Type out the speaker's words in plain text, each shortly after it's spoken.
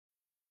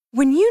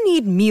When you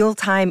need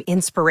mealtime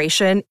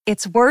inspiration,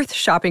 it's worth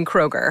shopping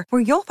Kroger,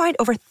 where you'll find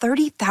over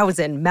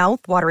 30,000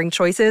 mouth-watering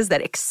choices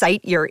that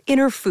excite your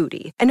inner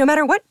foodie. And no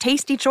matter what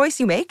tasty choice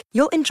you make,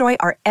 you'll enjoy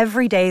our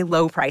everyday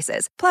low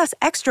prices, plus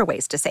extra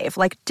ways to save,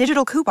 like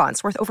digital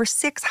coupons worth over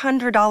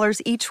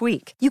 $600 each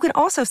week. You can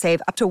also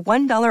save up to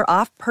 $1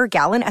 off per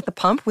gallon at the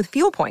pump with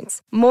fuel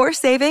points. More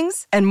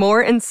savings and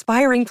more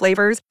inspiring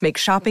flavors make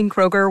shopping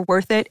Kroger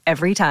worth it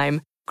every time.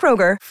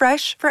 Kroger,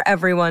 fresh for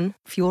everyone.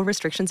 Fuel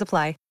restrictions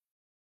apply.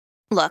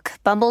 Look,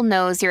 Bumble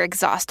knows you're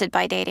exhausted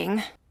by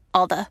dating.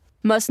 All the,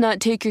 must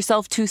not take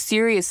yourself too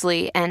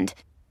seriously, and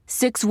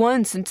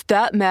 6'1" since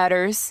that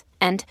matters,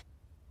 and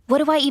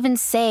what do I even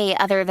say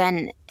other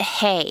than,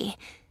 hey?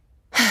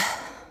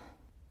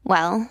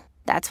 Well,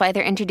 that's why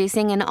they're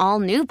introducing an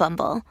all-new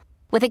Bumble,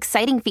 with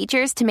exciting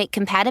features to make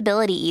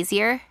compatibility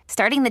easier,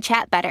 starting the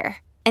chat better,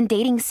 and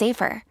dating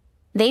safer.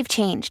 They've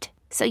changed,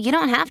 so you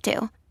don't have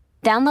to.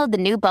 Download the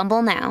new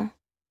Bumble now.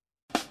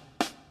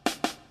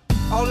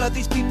 All of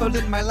these people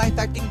in my life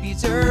acting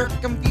berserk.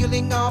 I'm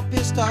feeling all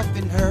pissed off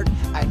and hurt.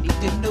 I need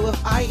to know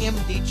if I am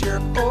the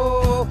jerk.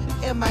 Oh,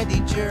 am I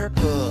the jerk?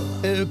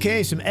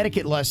 Okay, some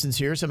etiquette lessons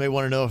here. Somebody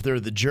want to know if they're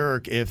the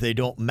jerk if they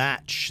don't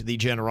match the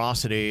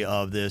generosity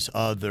of this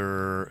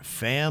other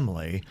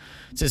family.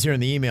 It says here in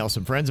the email,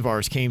 some friends of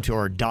ours came to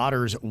our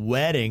daughter's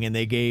wedding and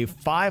they gave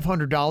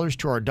 $500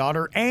 to our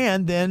daughter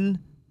and then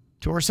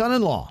to our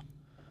son-in-law.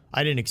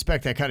 I didn't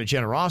expect that kind of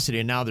generosity,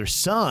 and now their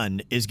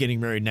son is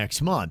getting married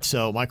next month.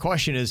 So my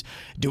question is,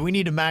 do we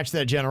need to match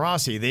that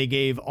generosity? They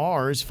gave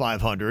ours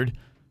 $500.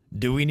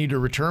 Do we need to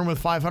return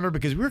with $500?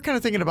 Because we were kind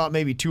of thinking about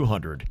maybe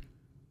 $200.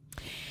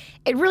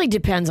 It really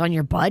depends on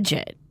your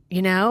budget.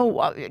 You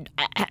know,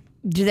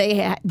 do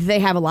they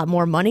have a lot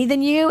more money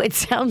than you? It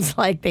sounds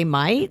like they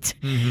might.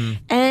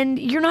 Mm-hmm. And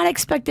you're not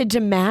expected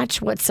to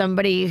match what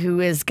somebody who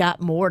has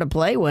got more to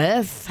play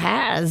with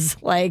has.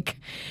 Like,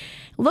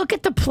 look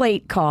at the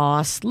plate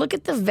cost, look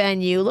at the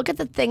venue, look at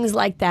the things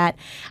like that.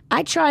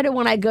 I try to,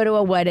 when I go to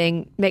a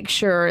wedding, make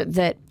sure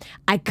that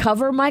I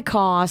cover my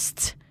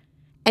costs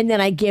and then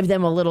I give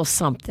them a little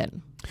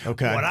something.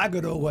 Okay. When I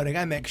go to a wedding,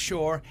 I make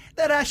sure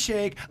that I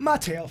shake my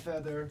tail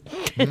feather.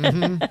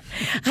 Mm-hmm.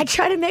 I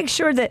try to make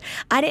sure that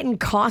I didn't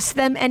cost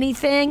them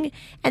anything,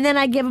 and then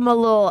I give them a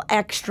little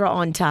extra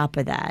on top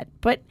of that.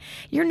 But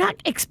you're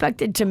not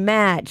expected to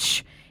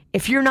match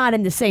if you're not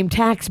in the same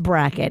tax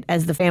bracket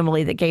as the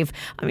family that gave.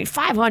 I mean,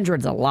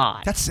 500's a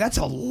lot. That's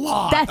a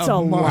lot. That's a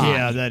lot.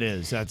 Yeah, that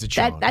is. That's a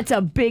chunk. That's a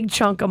big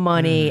chunk of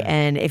money,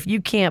 and if you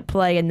can't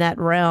play in that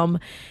realm,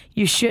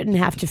 you shouldn't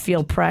have to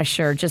feel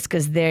pressure just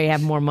because they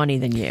have more money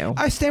than you.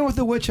 I stand with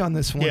the witch on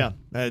this one. Yeah,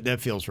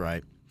 that feels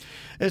right.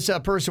 This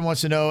person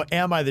wants to know,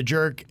 am I the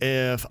jerk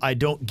if I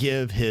don't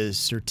give his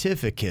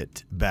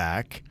certificate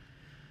back?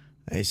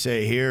 They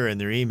say here in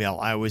their email,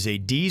 I was a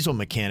diesel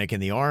mechanic in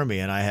the Army,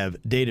 and I have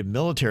dated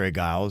military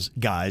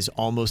guys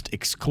almost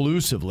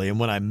exclusively. And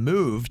when I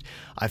moved,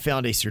 I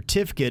found a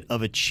certificate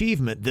of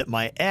achievement that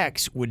my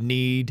ex would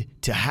need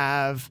to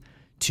have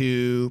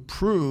to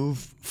prove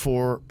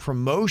for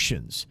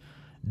promotions.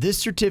 This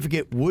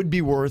certificate would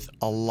be worth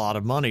a lot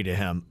of money to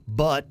him,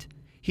 but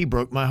he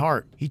broke my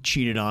heart. He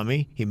cheated on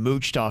me, he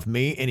mooched off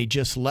me, and he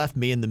just left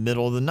me in the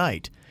middle of the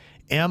night.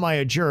 Am I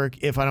a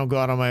jerk if I don't go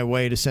out on my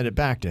way to send it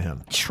back to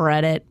him?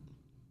 Shred it.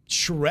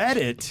 Shred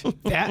it?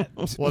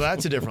 Well,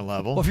 that's a different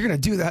level. Well, if you're going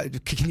to do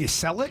that, can you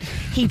sell it?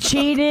 He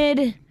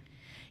cheated.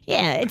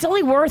 Yeah, it's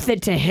only worth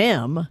it to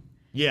him.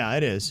 Yeah,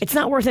 it is. It's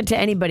not worth it to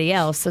anybody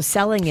else, so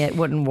selling it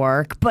wouldn't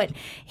work. But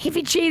if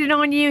he cheated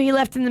on you, he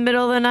left in the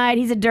middle of the night,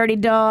 he's a dirty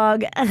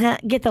dog,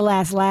 get the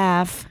last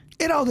laugh.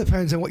 It all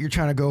depends on what you're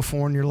trying to go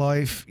for in your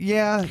life.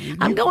 Yeah.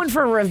 I'm going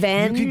for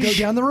revenge. You could go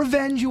down the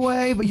revenge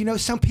way, but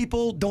some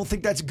people don't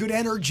think that's good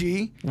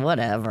energy.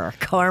 Whatever.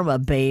 Karma,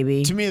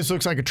 baby. To me, this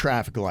looks like a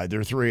traffic light.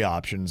 There are three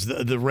options.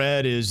 The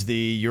red is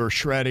you're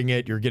shredding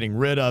it, you're getting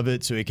rid of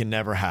it so he can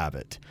never have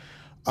it.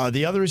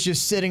 The other is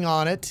just sitting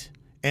on it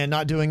and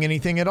not doing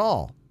anything at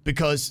all,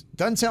 because it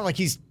doesn't sound like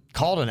he's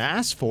called and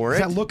asked for it.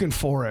 He's not looking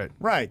for it.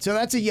 Right. So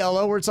that's a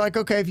yellow where it's like,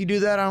 okay, if you do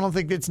that, I don't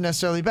think it's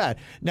necessarily bad.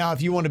 Now,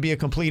 if you want to be a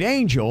complete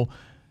angel,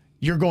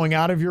 you're going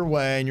out of your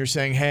way and you're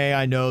saying, hey,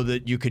 I know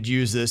that you could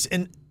use this.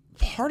 And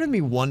part of me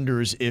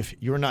wonders if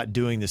you're not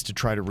doing this to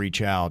try to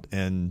reach out.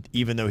 And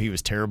even though he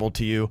was terrible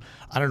to you,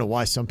 I don't know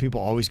why some people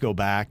always go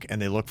back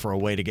and they look for a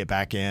way to get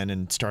back in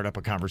and start up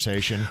a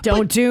conversation.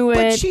 Don't do it.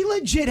 But she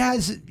legit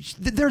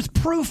there's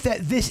proof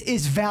that this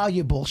is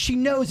valuable. She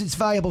knows it's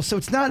valuable. So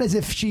it's not as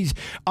if she's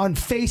on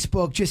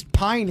Facebook just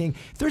pining.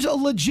 There's a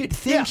legit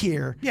thing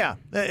here. Yeah.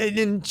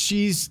 And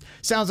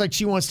sounds like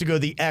she wants to go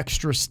the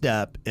extra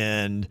step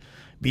and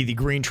be the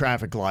green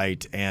traffic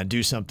light and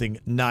do something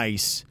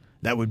nice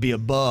that would be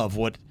above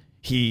what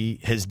he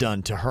has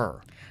done to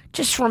her.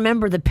 Just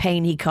remember the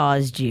pain he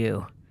caused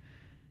you.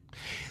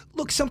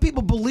 Look, some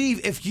people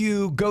believe if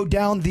you go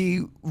down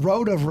the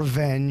road of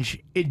revenge,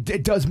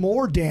 it does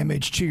more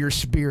damage to your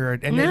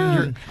spirit. And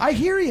then I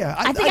hear you.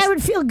 I think I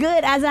would feel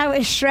good as I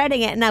was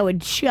shredding it, and I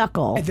would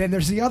chuckle. And then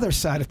there's the other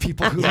side of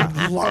people who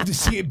would love to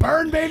see it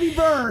burn, baby,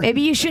 burn.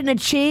 Maybe you shouldn't have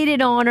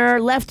cheated on her,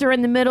 left her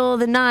in the middle of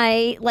the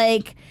night.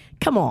 Like,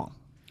 come on.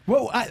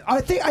 Well,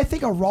 I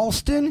think a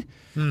Ralston.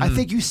 I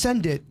think you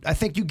send it. I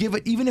think you give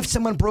it, even if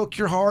someone broke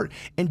your heart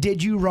and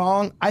did you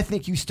wrong. I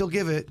think you still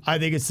give it. I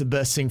think it's the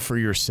best thing for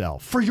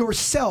yourself. For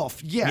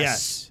yourself, yes.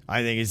 Yes,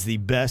 I think it's the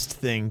best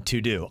thing to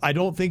do. I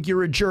don't think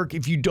you're a jerk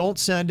if you don't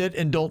send it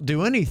and don't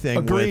do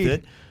anything with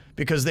it,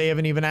 because they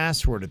haven't even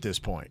asked for it at this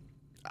point.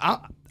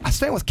 I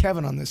stand with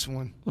Kevin on this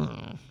one.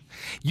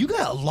 You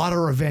got a lot of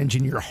revenge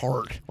in your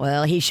heart.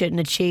 Well, he shouldn't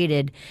have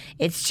cheated.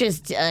 It's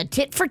just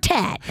tit for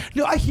tat.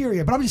 No, I hear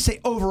you, but I'm just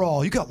saying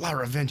overall, you got a lot of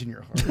revenge in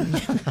your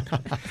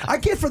heart. I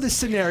get for this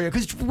scenario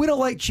because we don't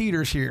like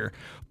cheaters here.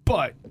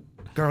 But,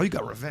 girl, you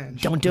got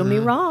revenge. Don't do me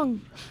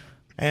wrong.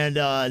 And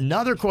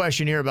another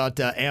question here about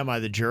am I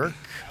the jerk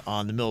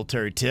on the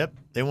military tip.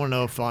 They want to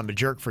know if I'm a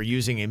jerk for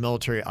using a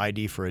military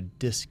ID for a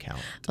discount.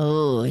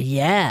 Oh,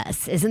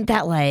 yes. Isn't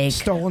that like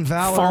stolen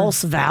valor?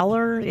 False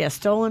valor? Yeah,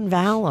 stolen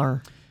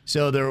valor.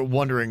 So they're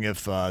wondering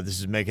if this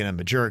is making him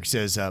a jerk. It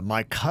says,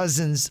 my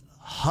cousin's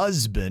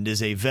husband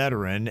is a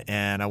veteran,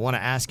 and I want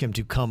to ask him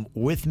to come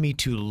with me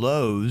to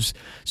Lowe's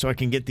so I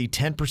can get the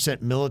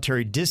 10%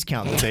 military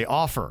discount that they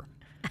offer.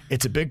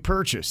 It's a big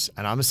purchase,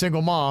 and I'm a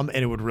single mom, and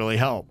it would really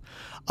help.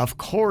 Of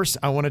course,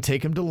 I want to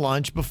take him to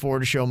lunch before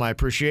to show my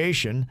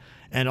appreciation.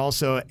 And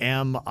also,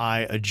 am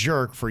I a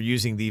jerk for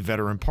using the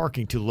veteran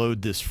parking to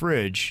load this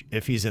fridge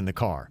if he's in the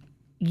car?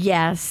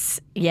 Yes,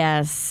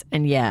 yes,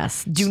 and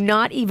yes. Do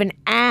not even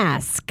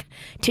ask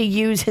to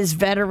use his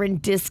veteran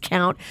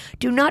discount.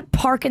 Do not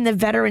park in the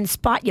veteran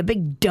spot, you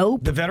big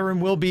dope. The veteran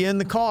will be in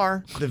the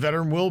car. The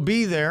veteran will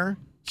be there.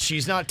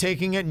 She's not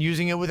taking it and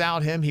using it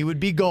without him. He would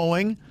be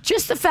going.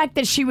 Just the fact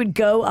that she would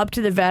go up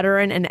to the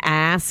veteran and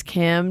ask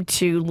him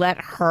to let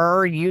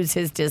her use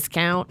his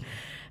discount,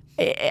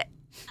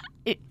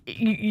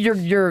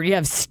 you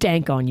have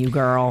stank on you,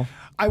 girl.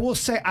 I will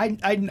say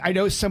I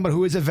know someone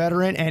who is a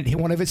veteran, and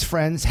one of his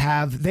friends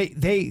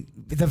the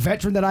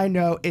veteran that I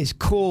know is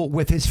cool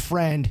with his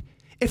friend.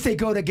 If they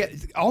go to get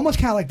almost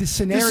kind of like this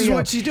scenario, this is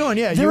what she's doing.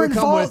 Yeah, you would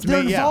come with me.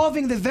 They're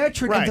involving the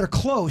veteran, right. And they're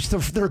close.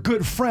 They're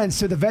good friends.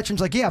 So the veteran's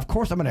like, yeah, of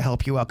course I'm going to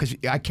help you out because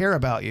I care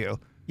about you.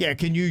 Yeah,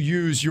 can you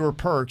use your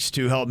perks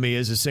to help me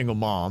as a single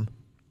mom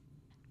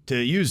to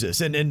use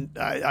this? And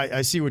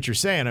I see what you're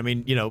saying. I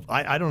mean,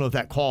 I don't know if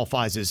that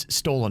qualifies as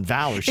stolen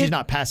valor. She's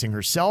not passing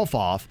herself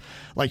off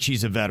like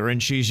she's a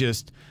veteran. She's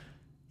just,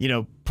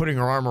 putting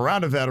her arm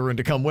around a veteran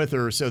to come with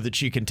her so that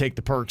she can take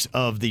the perks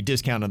of the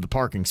discount of the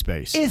parking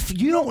space. If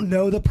you don't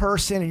know the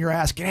person and you're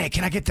asking, hey,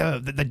 can I get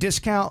the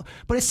discount?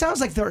 But it sounds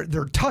like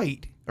they're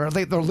tight, or at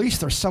least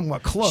they're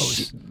somewhat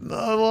close.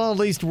 Well, at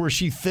least where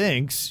she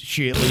thinks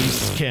she at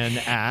least can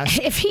ask.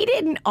 If he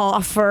didn't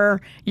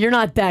offer, you're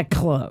not that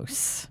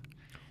close.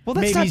 Well,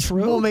 that's not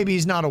true. Well, maybe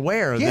he's not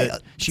aware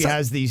that she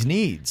has these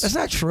needs. That's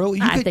not true.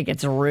 I think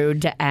it's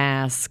rude to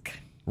ask.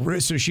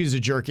 So she's a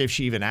jerk if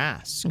she even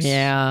asks.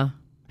 Yeah.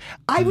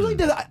 I really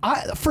do.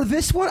 For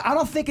this one, I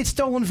don't think it's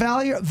stolen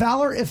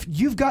valor if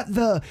you've got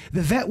the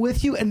vet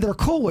with you and they're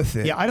cool with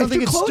it. Yeah, I don't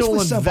think it's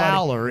stolen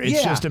valor.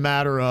 It's just a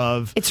matter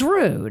of... It's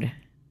rude.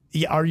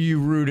 Yeah, are you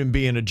rude and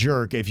being a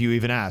jerk if you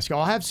even ask?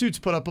 I'll have Suits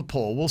put up a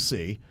poll. We'll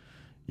see.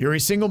 You're a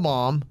single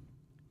mom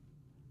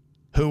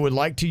who would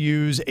like to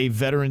use a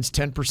veteran's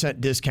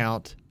 10%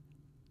 discount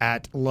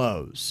at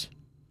Lowe's.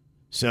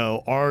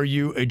 So are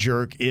you a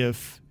jerk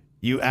if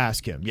you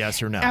ask him,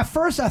 yes or no? At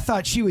first, I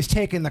thought she was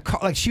taking the car,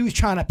 like she was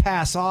trying to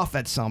pass off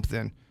at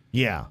something.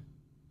 Yeah.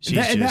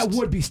 And that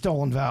would be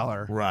stolen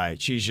valor.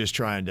 Right. She's just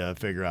trying to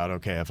figure out,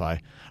 okay, if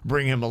I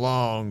bring him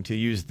along to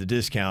use the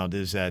discount,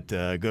 is that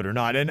good or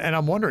not? And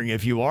I'm wondering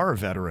if you are a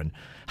veteran,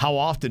 how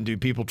often do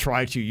people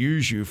try to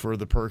use you for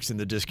the perks and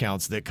the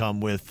discounts that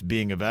come with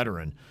being a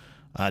veteran?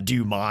 Do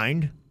you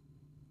mind?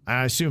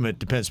 I assume it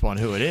depends upon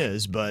who it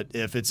is, but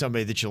if it's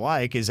somebody that you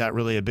like, is that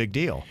really a big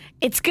deal?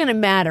 It's going to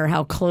matter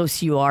how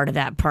close you are to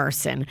that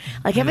person.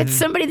 Like if it's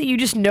somebody that you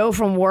just know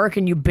from work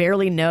and you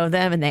barely know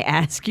them and they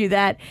ask you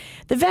that,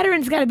 the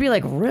veteran's got to be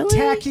like, really?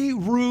 Tacky,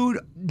 rude,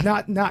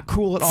 not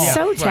cool at all.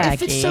 So tacky.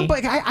 If it's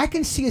somebody, I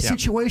can see a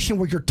situation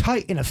where you're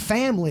tight in a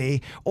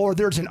family, or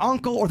there's an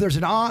uncle or there's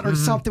an aunt or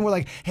something where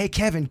like, hey,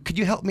 Kevin, could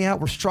you help me out?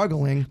 We're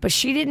struggling. But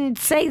she didn't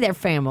say their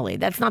family.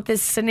 That's not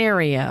this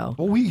scenario.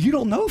 Well, you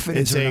don't know if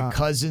it's or a not.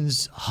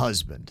 Cousin's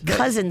husband.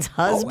 Cousin's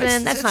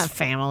husband? That's not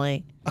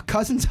family. A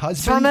cousin's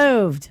husband? It's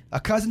removed. A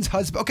cousin's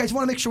husband. Okay, I just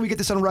want to make sure we get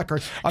this on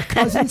record. A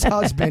cousin's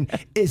husband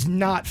is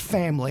not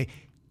family.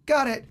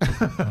 Got it.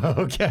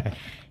 Okay.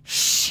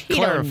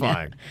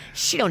 Clarifying.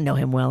 She don't know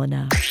him well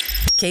enough.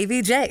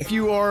 KVJ. If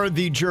you are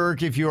the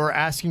jerk, if you are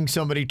asking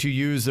somebody to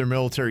use their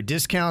military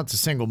discount, it's a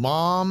single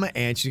mom,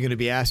 and she's going to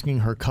be asking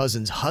her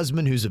cousin's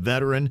husband, who's a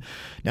veteran,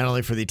 not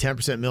only for the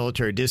 10%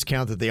 military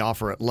discount that they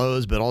offer at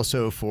Lowe's, but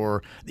also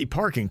for the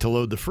parking to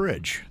load the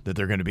fridge that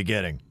they're going to be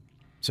getting.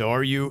 So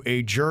are you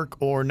a jerk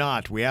or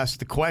not? We asked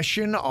the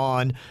question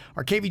on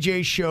our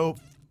KVJ show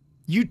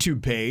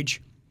YouTube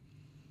page.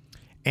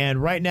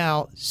 And right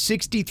now,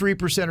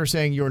 63% are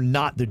saying you're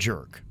not the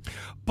jerk.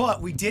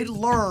 But we did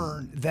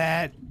learn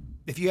that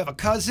if you have a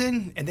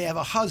cousin and they have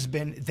a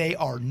husband, they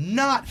are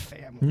not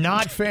family.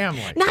 Not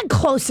family. Not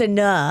close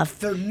enough.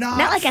 They're not.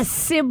 Not like a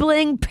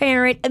sibling,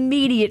 parent,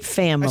 immediate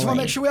family. I just want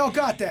to make sure we all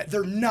got that.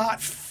 They're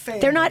not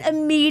family. They're not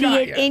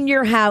immediate in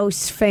your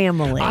house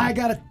family. I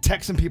got to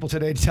text some people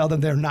today to tell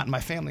them they're not in my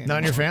family anymore. Not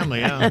in your family,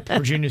 yeah.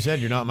 Virginia said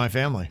you're not in my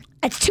family.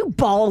 It's too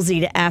ballsy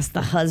to ask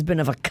the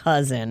husband of a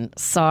cousin.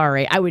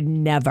 Sorry, I would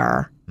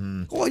never.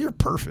 Well, you're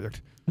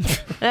perfect.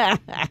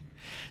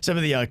 Some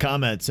of the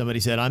comments, somebody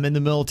said, I'm in the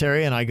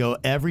military and I go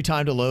every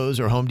time to Lowe's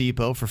or Home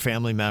Depot for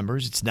family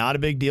members. It's not a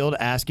big deal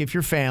to ask if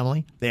you're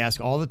family. They ask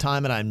all the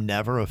time and I'm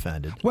never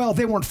offended. Well,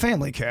 they weren't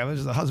family, Kev. It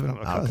was the husband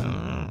of a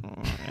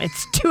cousin.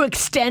 It's too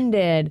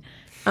extended.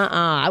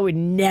 I would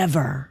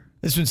never.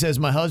 This one says,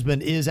 my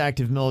husband is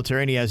active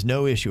military and he has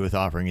no issue with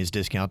offering his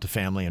discount to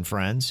family and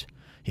friends.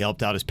 He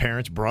helped out his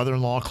parents,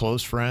 brother-in-law,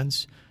 close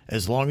friends.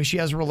 As long as she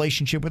has a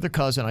relationship with her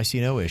cousin, I see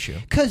no issue.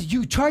 Because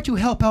you try to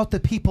help out the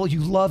people you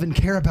love and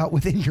care about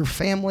within your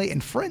family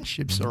and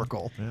friendship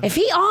circle. Yeah. If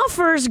he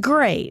offers,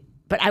 great,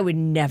 but I would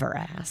never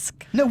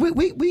ask. No,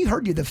 we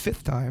heard you the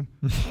fifth time.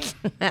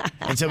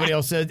 And somebody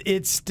else said,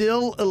 it's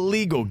still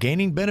illegal.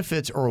 Gaining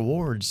benefits or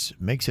awards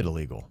makes it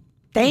illegal.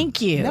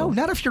 Thank you. No,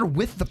 not if you're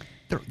with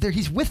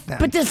he's with them.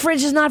 But this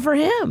fridge is not for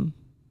him.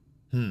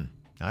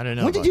 I don't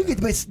know. When did you get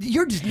this?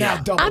 You're just now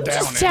double down. I'm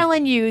just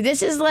telling you,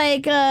 this is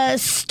like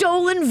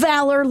stolen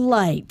valor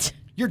light.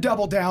 You're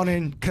double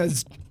downing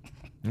because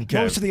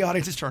most of the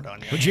audience is turned on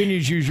you.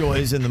 Virginia's usual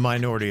is in the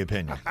minority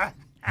opinion.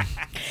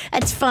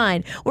 That's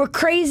fine. We're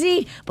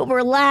crazy, but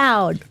we're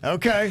loud.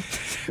 Okay.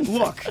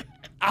 Look,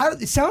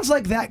 it sounds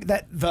like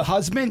that the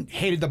husband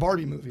hated the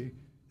Barbie movie.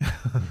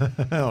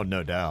 Oh,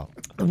 no doubt.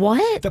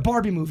 What? The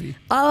Barbie movie.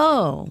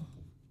 Oh.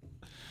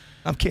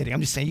 I'm kidding. I'm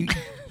just saying you.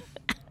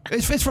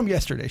 It's from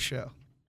yesterday's show.